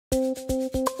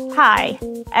Hi.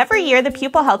 Every year, the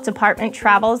Pupil Health Department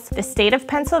travels the state of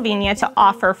Pennsylvania to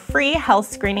offer free health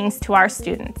screenings to our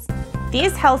students.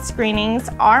 These health screenings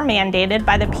are mandated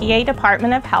by the PA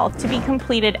Department of Health to be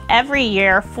completed every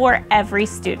year for every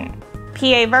student.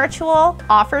 PA Virtual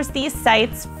offers these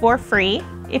sites for free.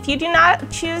 If you do not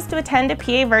choose to attend a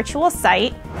PA Virtual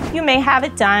site, you may have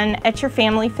it done at your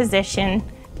family physician.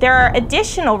 There are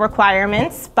additional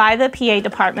requirements by the PA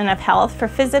Department of Health for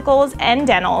physicals and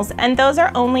dentals, and those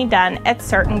are only done at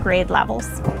certain grade levels.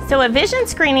 So a vision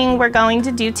screening we're going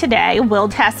to do today will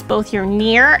test both your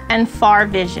near and far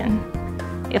vision.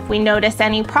 If we notice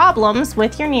any problems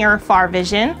with your near or far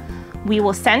vision, we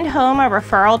will send home a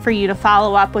referral for you to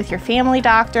follow up with your family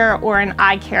doctor or an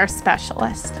eye care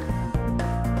specialist.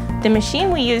 The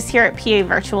machine we use here at PA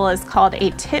Virtual is called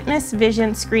a Titmus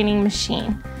Vision Screening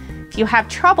Machine. If you have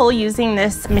trouble using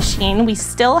this machine, we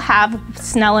still have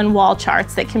Snellen wall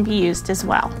charts that can be used as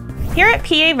well. Here at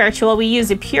PA Virtual, we use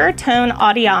a pure tone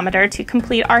audiometer to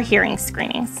complete our hearing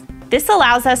screenings. This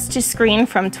allows us to screen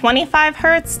from 25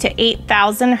 Hz to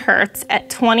 8,000 Hz at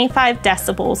 25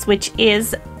 decibels, which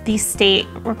is the state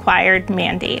required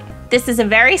mandate. This is a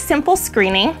very simple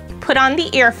screening. Put on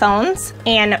the earphones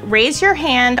and raise your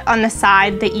hand on the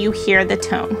side that you hear the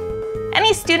tone.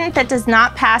 Any student that does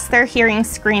not pass their hearing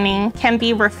screening can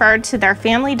be referred to their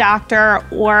family doctor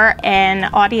or an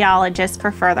audiologist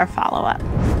for further follow-up.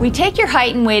 We take your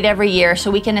height and weight every year so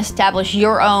we can establish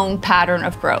your own pattern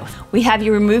of growth. We have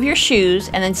you remove your shoes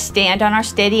and then stand on our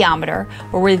stadiometer,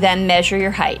 where we then measure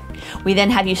your height. We then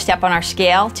have you step on our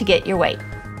scale to get your weight.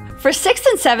 For 6th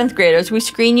and 7th graders, we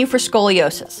screen you for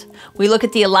scoliosis. We look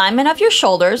at the alignment of your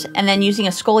shoulders, and then using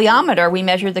a scoliometer, we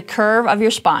measure the curve of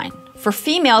your spine. For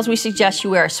females, we suggest you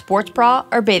wear a sports bra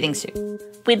or bathing suit.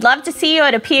 We'd love to see you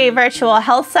at a PA Virtual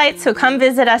Health site, so come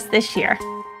visit us this year.